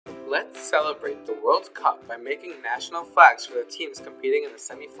Let's celebrate the World Cup by making national flags for the teams competing in the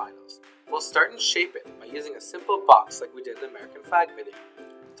semi-finals. We'll start and shape it by using a simple box like we did in the American flag video.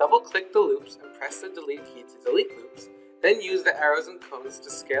 Double-click the loops and press the delete key to delete loops, then use the arrows and cones to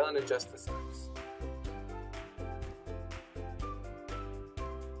scale and adjust the size.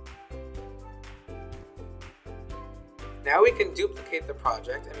 Now we can duplicate the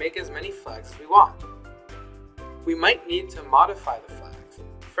project and make as many flags as we want. We might need to modify the flags.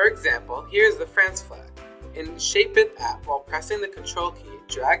 For example, here's the France flag. In Shape It app, while pressing the Control key,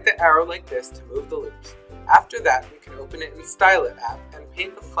 drag the arrow like this to move the loops. After that, we can open it in Style It app and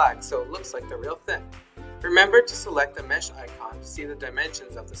paint the flag so it looks like the real thing. Remember to select the mesh icon to see the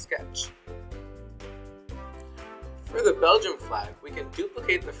dimensions of the sketch. For the Belgium flag, we can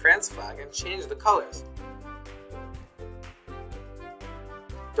duplicate the France flag and change the colors.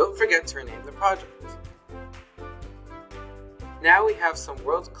 Don't forget to rename the project. Now we have some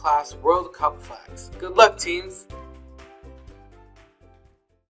world-class World Cup flags. Good luck, teams!